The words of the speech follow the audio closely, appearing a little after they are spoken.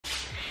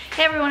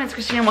Hey everyone, it's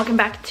Christina and welcome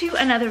back to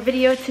another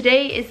video.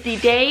 Today is the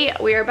day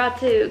we are about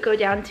to go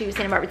down to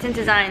Santa Barbara Tint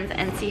Designs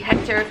and see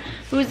Hector,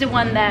 who's the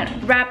one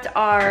that wrapped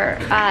our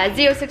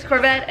C8R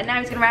Corvette, and now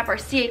he's gonna wrap our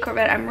C8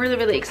 Corvette. I'm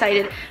really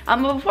excited.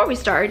 But before we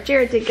start,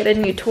 Jaret did get a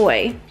new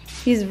toy.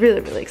 He's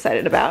really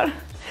excited about.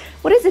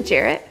 What is it,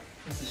 Jaret?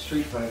 It's a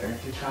Street Fighter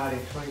Ducati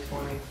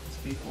 2020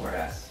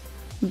 V4S.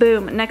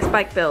 Boom, next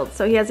bike build.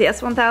 So he has the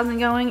S1000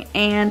 going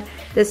and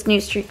this new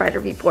Street Fighter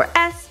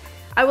V4S.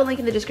 I will link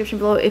in the description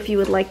below if you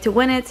would like to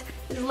win it.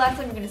 This is the last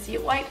time you're gonna see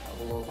it white.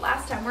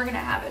 Last time we're gonna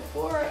have it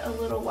for a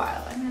little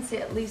while. I'm gonna say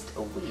at least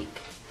a week.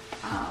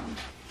 I'm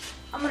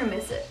gonna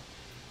miss it.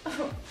 I'm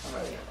really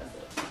gonna miss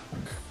it.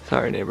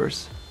 Sorry,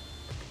 neighbors.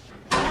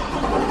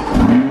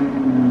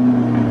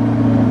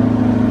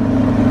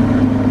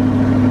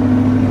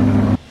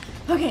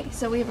 Okay,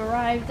 so we've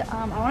arrived.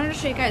 I wanted to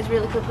show you guys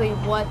really quickly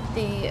what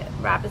the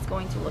wrap is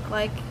going to look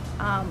like.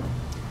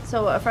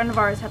 So a friend of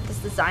ours helped us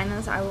design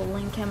this. I will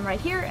link him right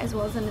here as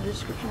well as in the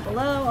description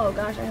below. Oh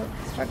gosh, I hope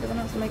this truck doesn't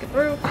have to make it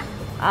through.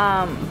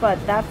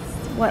 But that's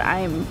what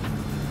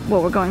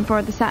we're going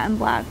for, the satin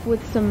black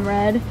with some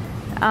red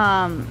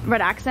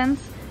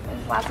accents.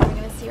 Last time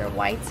you're gonna see our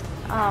white.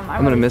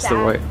 I'm gonna miss the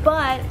white.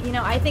 But you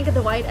know, I think of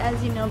the white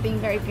as, you know, being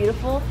very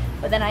beautiful,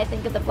 but then I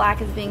think of the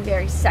black as being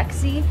very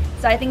sexy.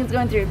 So I think it's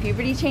going through a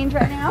puberty change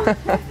right now.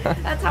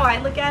 That's how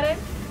I look at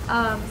it.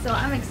 So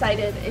I'm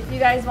excited. If you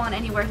guys want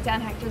any work done,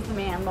 Hector's the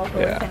man, local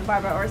in Santa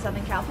Barbara or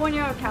Southern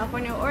California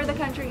or the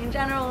country in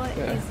general.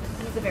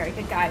 He's a very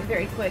good guy,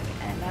 very quick,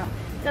 and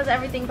does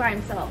everything by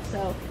himself.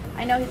 So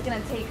I know he's gonna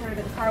take her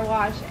to the car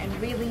wash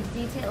and really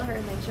detail her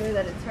and make sure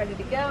that it's ready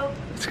to go.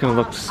 It's gonna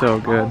look so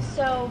good. I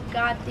also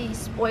got the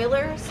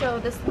spoiler, so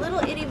this little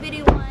itty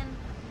bitty one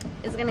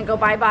is gonna go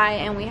bye-bye,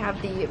 and we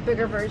have the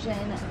bigger version,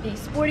 the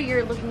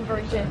sportier looking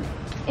version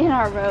in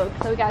our Rogue,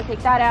 so we gotta take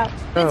that out.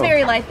 It's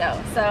very light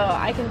though, so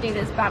I can do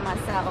this by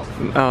myself.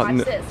 Watch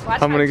this.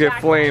 Watch I'm gonna get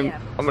flamed.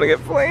 I'm gonna get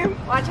flamed.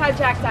 Watch how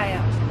jacked I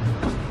am.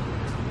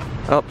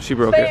 Oh, she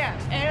broke it. Bam!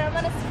 And I'm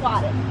gonna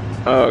squat it.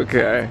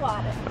 Okay.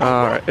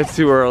 Alright, it's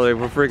too early.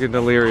 We're freaking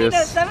delirious. I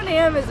know, 7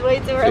 a.m. is way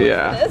too early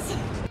for this.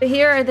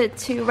 Here are the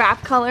two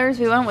wrap colors.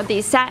 We went with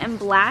the satin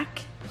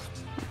black.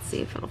 Let's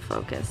see if it'll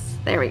focus.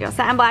 There we go.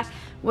 Satin black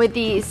with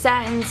the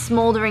satin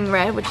smoldering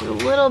red, which is a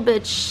little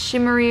bit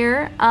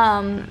shimmerier.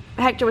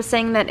 Hector was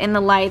saying that in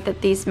the light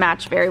that these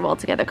match very well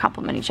together,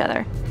 complement each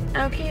other.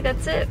 Okay,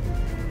 that's it.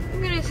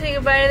 I'm gonna say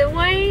goodbye to the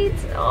white.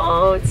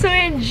 Oh, it's so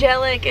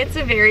angelic. It's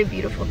a very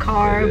beautiful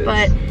car,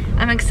 but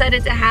I'm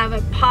excited to have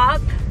a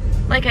pop.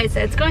 Like I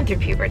said, it's going through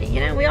puberty, you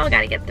know? We all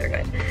gotta get through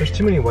it. There's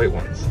too many white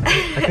ones.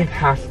 I think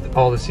half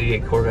all the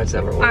C8 Corvettes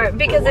ever were.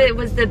 Because it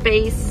was the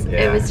base.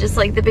 Yeah. It was just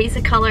like the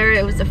basic color.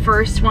 It was the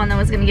first one that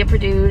was gonna get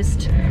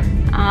produced.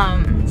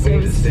 So we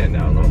need to stand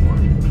out a little more.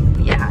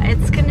 Yeah,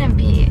 it's gonna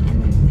be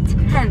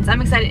intense. I'm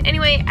excited.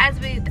 Anyway, as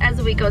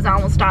the week goes on,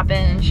 we'll stop in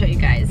and show you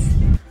guys.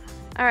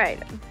 All right,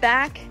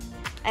 back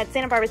at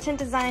Santa Barbara Tint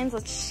Designs.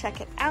 Let's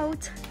check it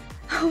out.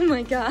 Oh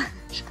my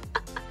gosh.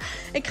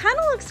 It kind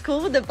of looks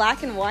cool with the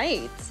black and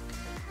white.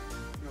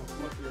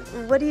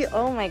 What do you,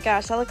 oh my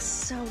gosh, that looks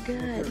so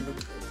good.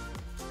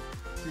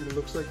 Dude, it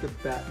looks like the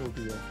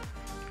Batmobile.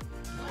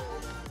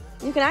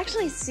 You can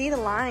actually see the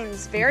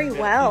lines very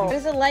well. What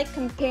is it like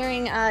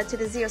comparing to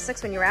the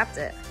Z06 when you wrapped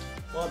it?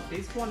 Well,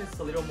 this one is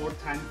a little more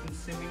time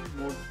consuming,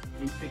 more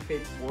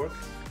intricate work,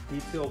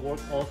 detail work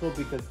also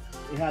because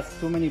it has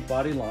too many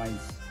body lines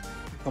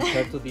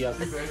compared to the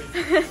other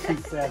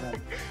C7.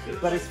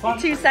 But it's fun.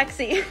 Too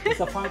sexy.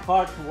 It's a fun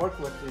car to work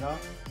with, you know?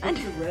 And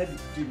the red,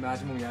 do you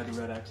imagine when we add the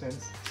red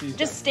accents?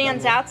 Just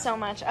stands out so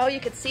much. Oh, you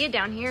could see it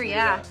down here,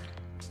 yeah.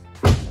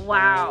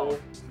 Wow.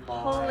 Oh,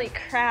 holy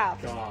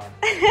crap. God.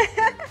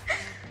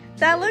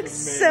 That looks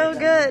so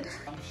good.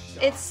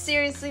 It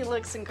seriously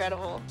looks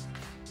incredible.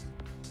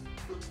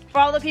 For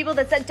all the people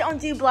that said don't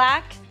do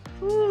black,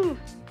 whew,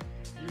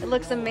 it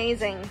looks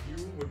amazing.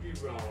 You would be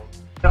wrong.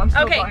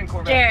 Okay,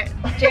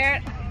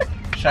 Jaret,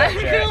 I'm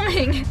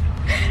filming.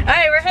 All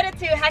right, we're headed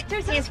to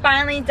Hector's. He's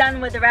finally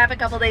done with the wrap a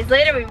couple days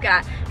later. We've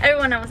got,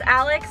 everyone knows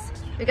Alex,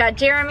 we've got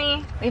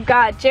Jeremy, we've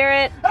got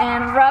Jaret,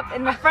 and Rupp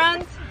in the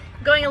front.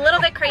 Going a little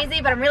bit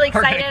crazy, but I'm really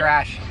excited.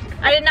 Crash.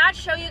 I did not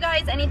show you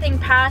guys anything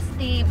past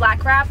the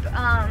black wrap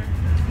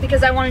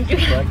because I wanted you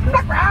guys.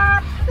 Black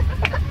wrap!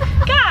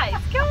 Guys,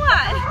 come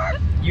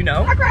on. You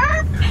know? Black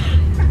wrap!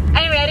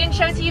 Anyway, I didn't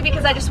show it to you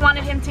because I just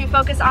wanted him to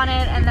focus on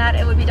it and that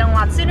it would be done a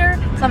lot sooner.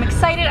 So I'm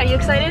excited. Are you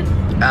excited?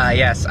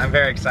 Yes, I'm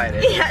very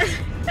excited. Yes.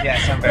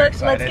 Yes, I'm very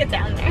excited. Let's get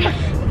down there.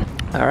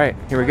 All right,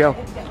 here we go.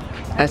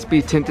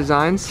 SB Tint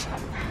Designs.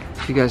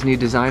 If you guys need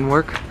design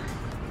work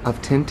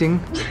of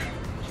tinting,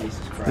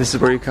 this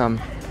is where you come.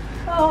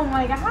 Oh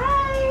my god.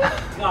 Hi.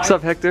 What's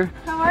up, Hector?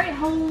 How are you?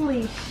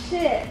 Holy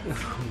shit.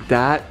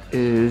 That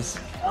is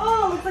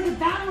looks like a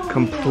Batmobile.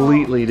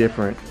 Completely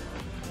different.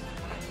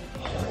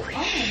 Oh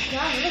my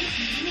god, it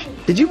looks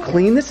really Did you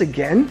clean this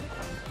again?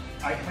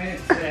 I cleaned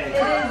it today.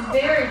 It is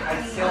very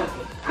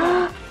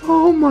I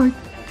Oh my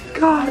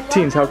god.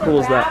 Teens, how cool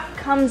is that?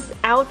 Comes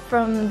out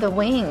from the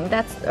wing.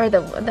 That's, or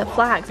the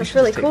flags. That's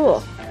really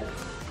cool.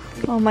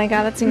 Oh my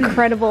god, that's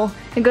incredible.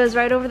 It goes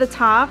right over the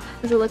top.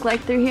 Does it look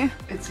like through here?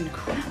 It's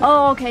incredible.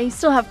 Oh, okay. You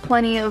still have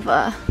plenty of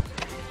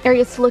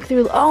areas to look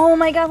through. Oh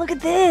my god, look at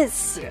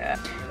this. Yeah.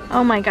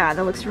 Oh my god,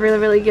 that looks really,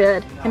 really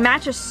good. It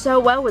matches so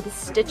well with the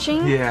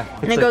stitching. Yeah.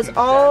 And it goes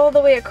all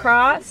the way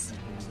across.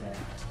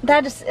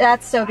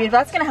 That's so beautiful.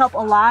 That's gonna help a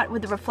lot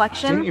with the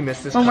reflection. Didn't you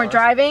miss this when car? we're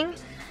driving.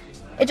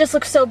 It just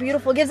looks so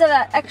beautiful. It gives it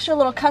that extra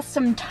little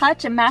custom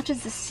touch. It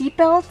matches the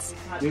seatbelts.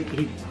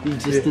 He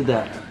just did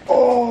that.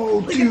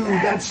 Oh, dude,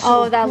 that's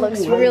so Oh, that cool.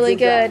 looks really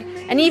good.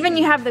 And even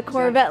you have the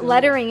Corvette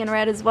lettering in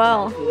red as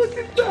well. Look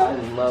at that. I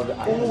love it.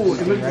 Oh,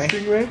 and look at the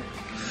stingray.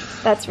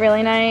 That's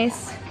really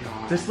nice.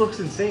 This looks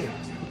insane.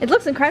 It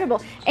looks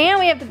incredible. And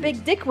we have the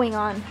big dick wing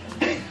on.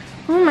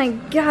 Oh my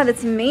god,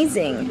 it's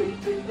amazing.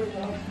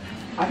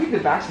 I think the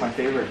back's my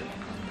favorite.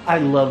 I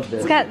love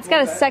this. It's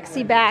got a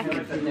sexy back.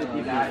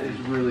 That is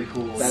really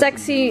cool.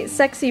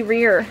 Sexy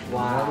rear.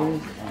 Wow.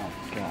 Oh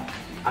god.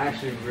 I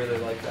actually really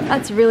like that.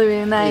 That's really,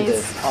 really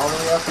nice. All the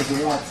way up, if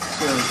you want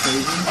so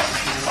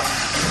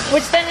crazy.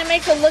 Which then it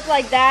makes it look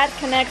like that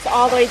connects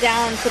all the way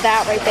down to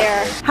that right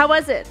there. How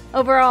was it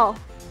overall?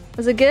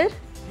 Was it good?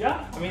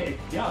 Yeah, I mean,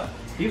 yeah,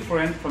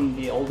 different from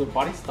the older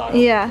body style.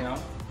 Yeah. You know?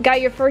 Got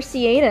your first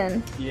C8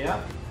 in. Yeah.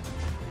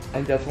 I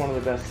think that's one of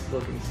the best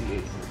looking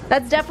C8s.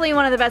 That's definitely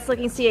one of the best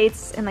looking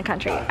C8s in the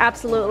country.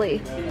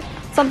 Absolutely.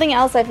 Something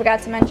else I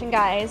forgot to mention,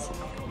 guys,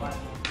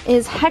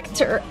 is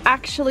Hector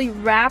actually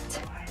wrapped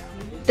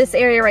this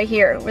area right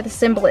here where the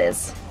symbol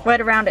is,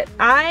 right around it.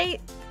 I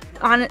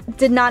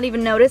did not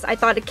even notice. I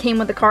thought it came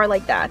with the car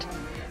like that.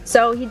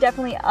 So he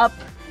definitely up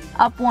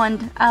one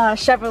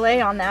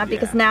Chevrolet on that,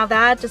 because now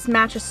that just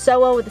matches so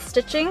well with the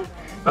stitching.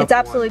 It's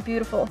absolutely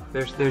beautiful.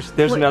 There's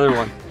another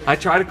one. I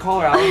try to call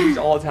her out on these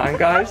all the time,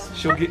 guys.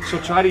 She'll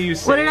try to use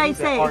sayings What did I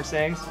say? that aren't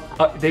sayings.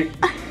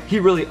 He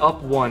really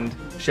up-one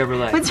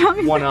Chevrolet. What's wrong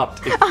with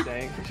One-upped is the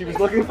saying she was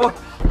looking for.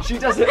 She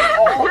does it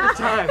all the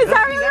time. Is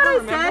that You really never what I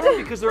remember said?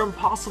 them because they're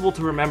impossible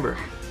to remember.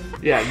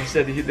 Yeah, you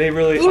said they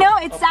really. You know,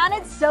 it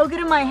sounded so good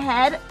in my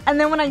head, and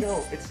then when I...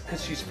 No, it's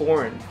because she's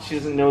foreign. She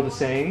doesn't know the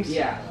sayings.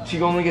 Yeah. She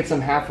only gets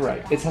them half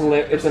right. It's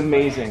hilarious. It's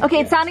amazing.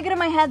 Okay, it sounded good in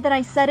my head that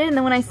I said it, and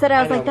then when I said it,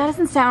 I was I like, know. that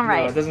doesn't sound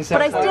right. it doesn't sound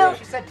But I right. still...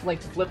 She said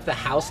like flip the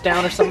house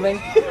down or something.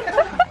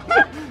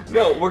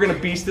 No, we're gonna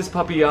beast this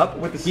puppy up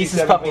with the C7 Beast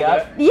this puppy up?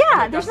 Corvette. Yeah,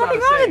 That's there's not nothing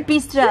a wrong saying. with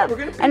beast it up. we're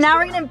gonna beast And now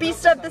it we're gonna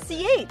beast up the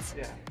C8.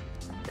 Yeah.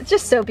 It's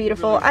just so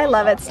beautiful. I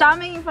love it. Stop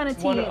making fun of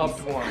teens.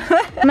 One-upped one.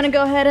 I'm gonna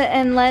go ahead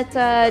and let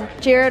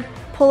Jared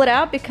pull it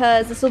out,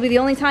 because this will be the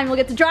only time you'll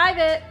get to drive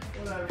it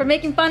for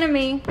making fun of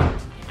me.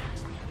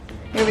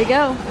 Here we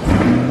go.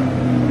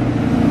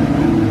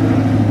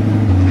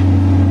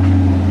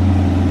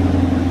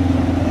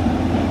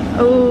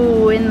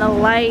 Oh, in the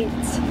light.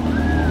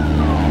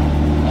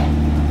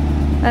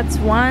 That's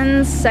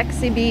one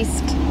sexy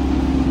beast. I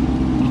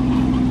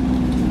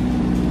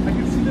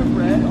can see the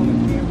red on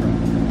the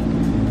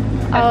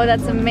camera. Oh,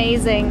 that's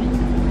amazing.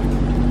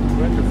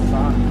 Red the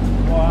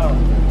sun. Wow.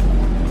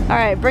 All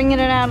right, bringing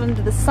it out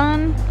into the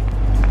sun.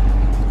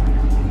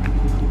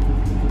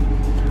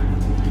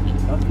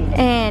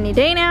 Any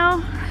day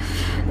now.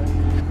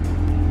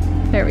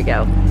 There we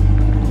go.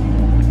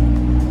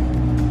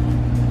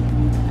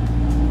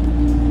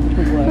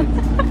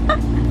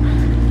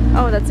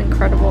 Oh, that's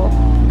incredible.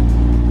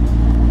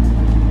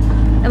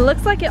 It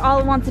looks like all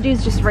it wants to do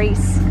is just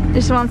race. It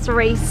just wants to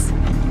race.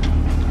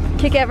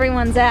 Kick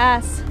everyone's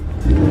ass.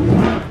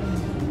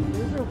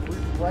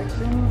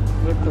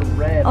 Reflection with the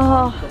red,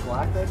 Oh. the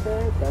black right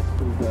there. That's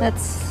pretty good.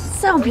 That's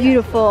so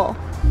beautiful.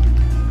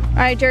 All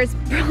right, Jared's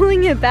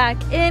pulling it back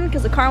in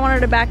because the car wanted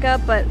to back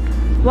up, but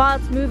while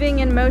it's moving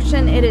in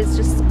motion, it is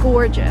just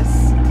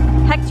gorgeous.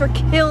 Hector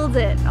killed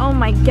it. Oh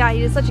my God,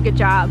 he did such a good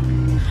job.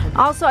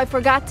 Also, I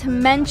forgot to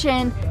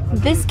mention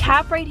this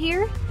cap right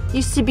here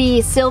used to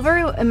be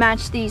silver. It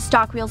matched the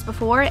stock wheels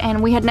before,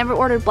 and we had never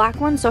ordered black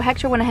ones, so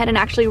Hector went ahead and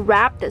actually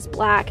wrapped this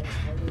black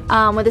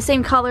with the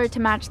same color to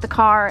match the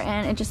car,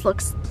 and it just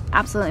looks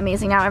absolutely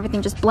amazing now.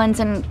 Everything just blends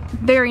in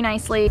very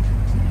nicely.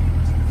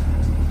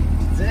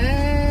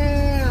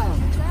 Damn!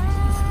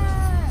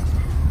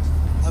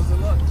 How's it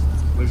look?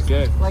 Looks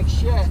good. Like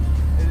shit.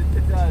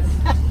 It does.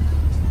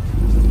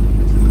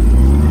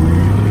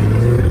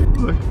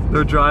 Look,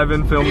 they're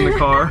driving, filming the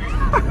car.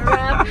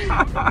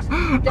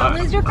 Don't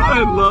lose your I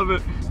phone. love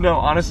it. No,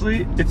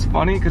 honestly, it's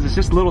funny because it's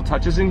just little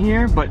touches in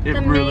here, but it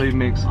That really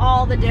make makes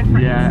all the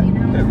difference. yeah, You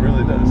know? it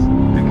really does.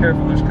 Be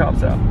careful, there's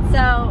cops out.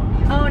 So,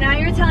 oh, now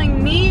you're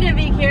telling me to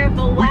be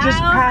careful. We just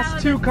Wow, passed how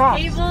two the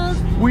cops. tables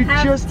We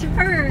have just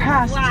turned.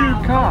 passed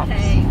Wow, two cops.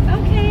 Okay,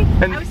 okay.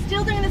 And- I was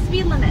still doing the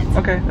speed limit.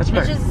 Okay, that's It's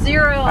fair. just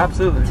 0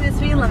 Absolutely. to the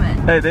speed limit.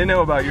 Hey, they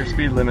know about your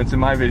speed limits in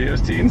my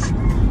videos, teens.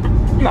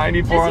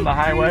 94 on the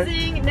highway.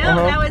 Cruising. No,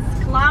 that was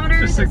kilometers.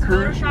 Just a It's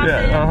cruise. photoshopped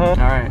Yeah. in.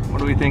 All right. What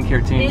do we think here,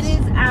 It teens?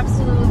 is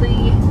absolutely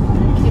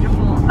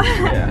beautiful.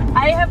 Yeah.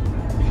 I have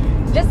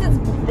just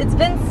it's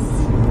been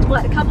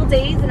what, a couple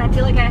days, and I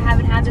feel like I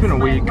haven't had this been a in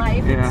my week,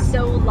 life yeah. in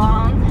so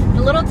long.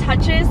 The little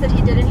touches that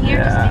he did in here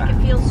Yeah. just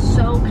make it feel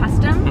so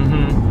custom.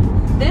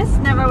 Mm-hmm. This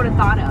never would have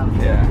thought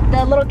of. Yeah.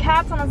 The little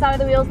caps on the side of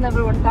the wheels,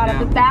 never would have thought of.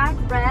 The back,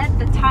 red,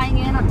 the tying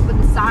in with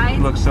the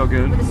sides. Looks so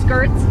good. With the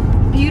skirts,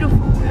 beautiful.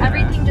 Yeah.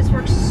 Everything just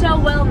works so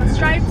well. And the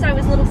stripes I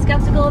was a little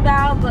skeptical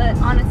about, but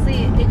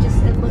honestly,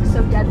 it looks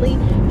so deadly.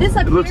 This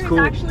up here is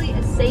actually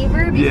a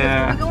saver because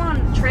when we go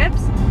on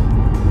trips,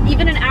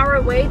 even an hour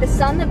away, the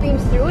sun that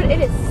beams through it,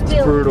 it is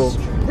still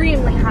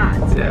extremely hot.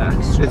 Yeah,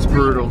 it's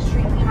brutal.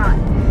 Extremely hot.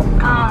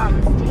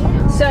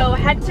 So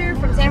Hector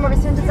from San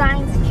Robertson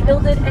Designs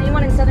killed it.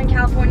 Anyone in Southern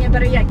California,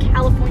 better yet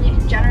California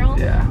in general,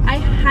 I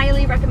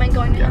highly recommend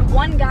going to him.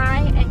 One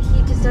guy, and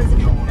he just does a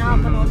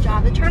phenomenal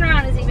job. The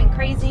turnaround is even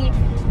crazy,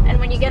 and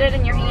when you get it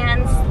in your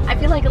hands, I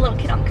feel like a little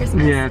kid on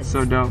Christmas. Yeah, it's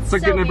so dope. It's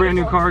like getting a brand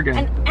new car again.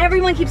 And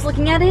everyone keeps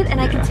looking at it, and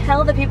I can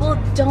tell that people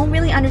don't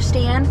really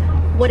understand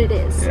what it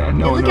is. Yeah,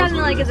 they look at it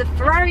like, is it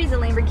Ferrari, is it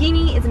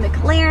Lamborghini, is it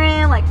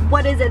McLaren, like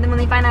what is it? And then when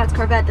they find out it's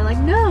Corvette, they're like,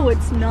 no,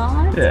 it's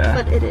not. Yeah.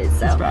 But it is,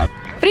 so.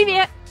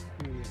 Привет!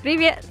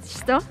 Привет!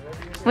 Что?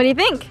 What do you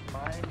think?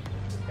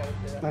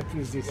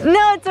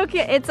 No, it's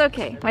okay, it's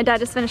okay. My dad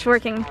just finished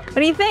working. What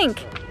do you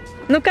think?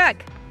 Ну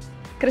как?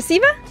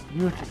 Красиво?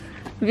 Beautiful.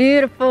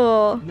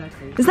 Beautiful.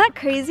 Isn't that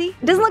crazy?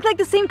 It doesn't look like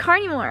the same car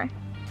anymore.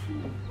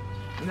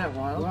 Isn't that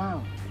wild?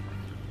 Wow.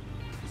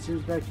 It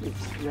seems like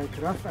it's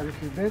like rough a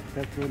little bit,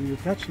 but when you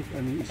touch it,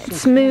 I mean, it's so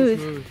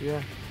smooth.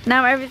 Yeah.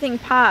 Now everything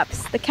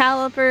pops. The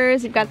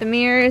calipers, you've got the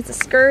mirrors, the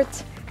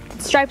skirt,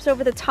 stripes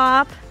over the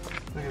top.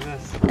 Look at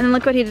this. And then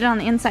look what he did on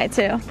the inside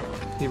too.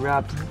 He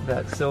wrapped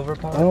that silver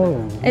part.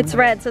 Oh. It's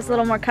red, so it's a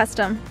little more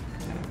custom.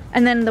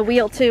 And then the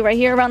wheel too, right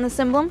here around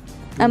the emblem.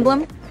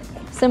 Album.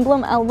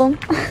 Isn't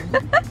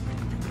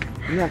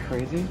that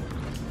crazy?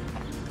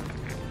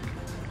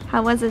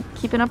 How was it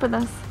keeping up with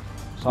us?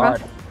 It's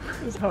hard.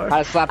 It's hard.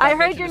 I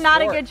heard you're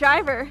not a good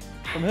driver.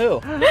 From who?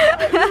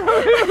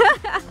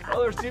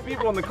 Well, there's two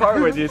people in the car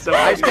with you, so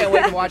I just can't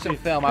wait to watch him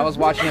film. I was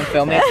watching him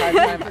film the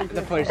entire time.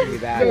 The footage would be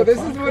bad. So this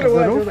is what it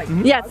was.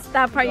 Yes,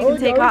 that part you can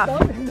take off.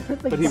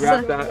 But he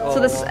wrapped that all.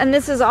 So this, and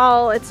this is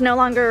all, it's no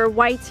longer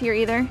white here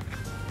either.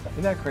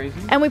 Isn't that crazy?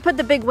 And we put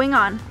the big wing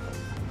on.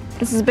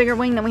 This is a bigger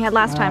wing than we had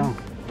last time.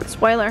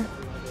 Spoiler.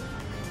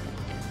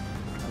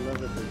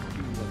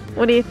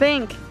 What do you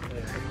think?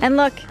 And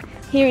look,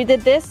 here we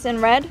did this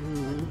in red.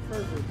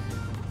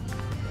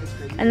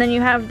 And then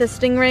you have the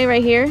Stingray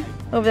right here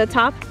over the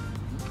top.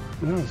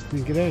 No,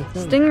 Stingray.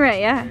 Stingray,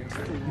 yeah.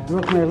 You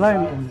broke my line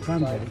on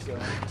Sunday.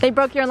 They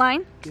broke your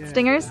line? Yeah.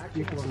 Stingers?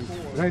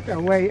 Right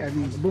away, I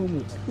mean,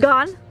 boom.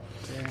 Gone? Yeah.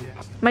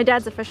 My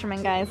dad's a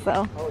fisherman, guys,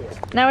 so.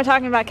 Now we're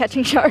talking about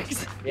catching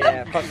sharks.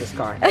 Yeah, fuck this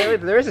car. Hey,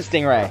 there is a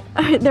Stingray.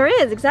 There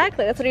is,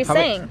 exactly. That's what he's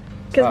saying.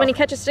 Because when he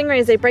catches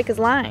stingrays, they break his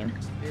line.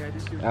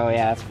 Oh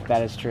yeah,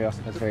 that is true.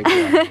 That's very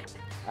true.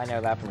 I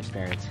know that from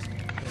experience.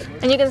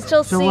 And you can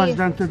still see. So what's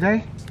done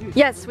today?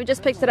 Yes, we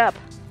just picked it up.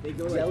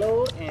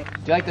 Yellow and... Do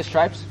you like the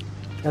stripes?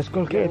 Let's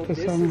go get it.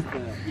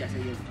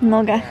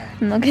 Много,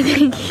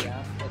 thank you.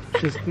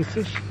 Just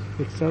pieces,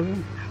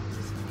 6,000.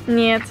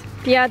 Нет,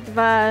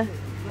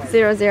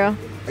 5200. Are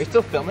you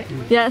still filming?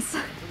 Yes.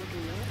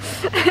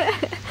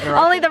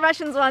 Only the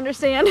Russians will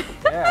understand.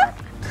 Yeah.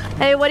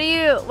 Hey, what do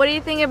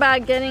you think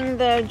about getting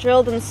the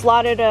drilled and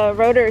slotted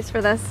rotors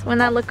for this? Wouldn't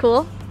that look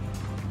cool?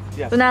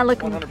 Yes, wouldn't that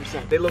look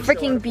 100%. They look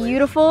freaking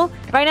beautiful?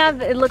 Right now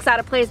it looks out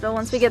of place, but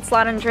once we get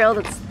slotted and drilled,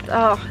 it's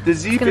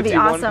gonna be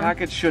awesome.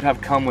 package should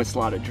have come with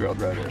slotted drilled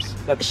rotors.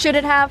 Should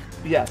it have?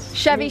 Yes.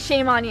 Chevy,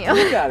 shame on you.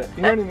 Look at it.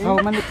 You know what I mean? How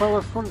many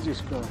powerful is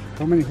this car?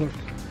 How many horses?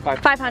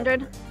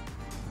 500.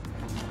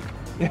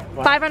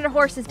 500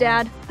 horses,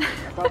 Dad.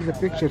 Take the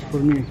pictures for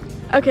me.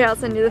 Okay, I'll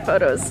send you the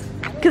photos.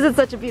 Because it's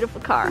such a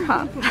beautiful car,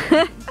 huh?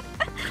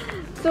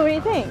 So what do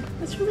you think?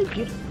 It's really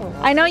beautiful.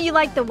 I know you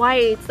like the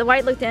whites. The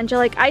white looked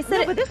angelic. I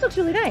said but this looks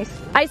really nice.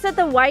 I said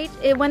the white,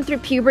 it went through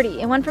puberty.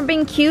 It went from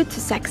being cute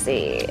to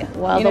sexy.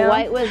 Well, the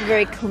white was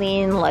very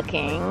clean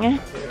looking.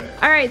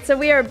 All right, so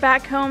we are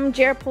back home.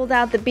 Jaret pulled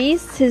out the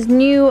beast, his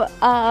new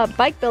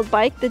bike build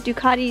bike, the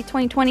Ducati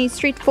 2020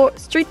 Street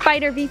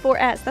Fighter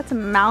V4S. That's a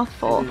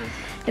mouthful.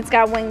 It's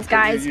got wings,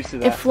 guys.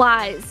 It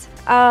flies.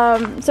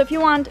 So if you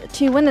want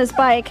to win this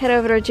bike, head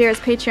over to Jaret's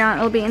Patreon.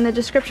 It'll be in the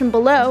description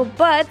below.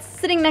 But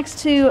sitting next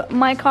to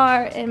my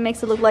car, it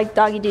makes it look like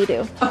doggy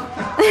doo-doo.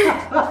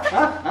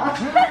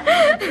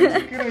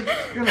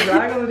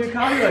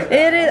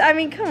 It is, I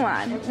mean, come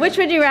on. Which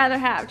would you rather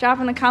have?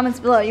 Drop in the comments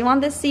below. You want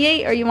this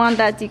C8 or you want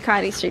that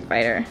Ducati Street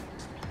Fighter?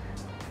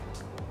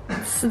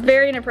 It's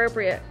very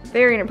inappropriate.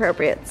 Very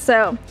inappropriate.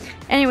 So,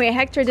 anyway,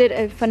 Hector did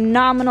a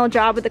phenomenal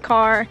job with the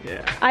car.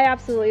 Yeah. I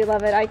absolutely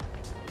love it.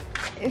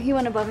 He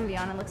went above and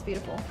beyond. It looks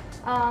beautiful.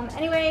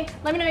 Anyway,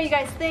 let me know what you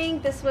guys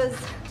think. This was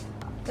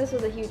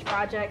a huge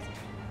project.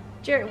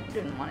 Jaret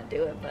didn't want to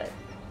do it, but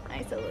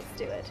I said let's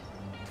do it.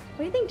 What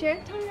do you think,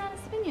 Jaret? Tell me your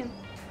honest opinion.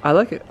 I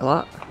like it a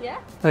lot. Yeah?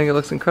 I think it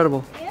looks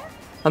incredible. Yeah?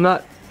 I'm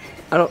not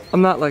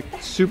like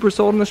super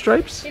sold on the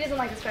stripes. He doesn't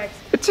like the stripes.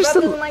 It's just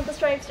Rob doesn't like the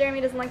stripes.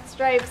 Jeremy doesn't like the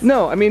stripes.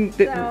 No, I mean,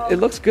 it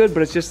looks good,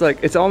 but it's just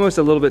like, it's almost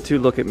a little bit too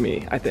look at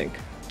me, I think.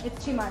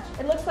 It's too much.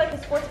 It looks like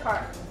a sports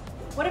car.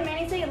 What did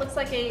Manny say? It looks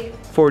like a...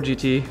 Ford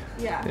GT.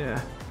 Yeah.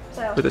 Yeah.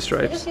 So with the it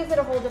stripes. just gives it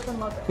a whole different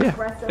look. Yeah,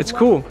 aggressive it's look.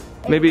 cool.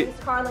 A Maybe race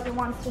car like it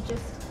wants to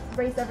just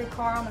race every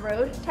car on the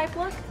road type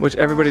look. which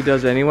everybody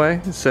does anyway.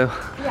 So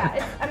Yeah,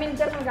 it's, I mean, it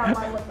definitely got a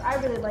lot of looks. I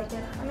really like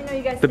it. Let me know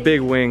you guys. the think.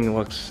 big wing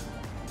looks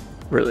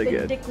really Big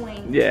good. dick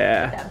wing.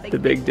 Yeah, That the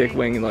big dick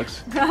wing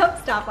looks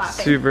Stop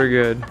laughing. super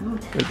good.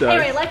 It does.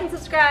 Anyway, like and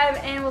subscribe,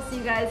 and we'll see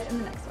you guys in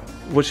the next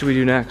one. What should we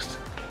do next?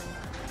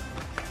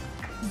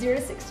 0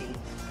 to 60.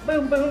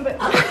 Boom, boom, boom.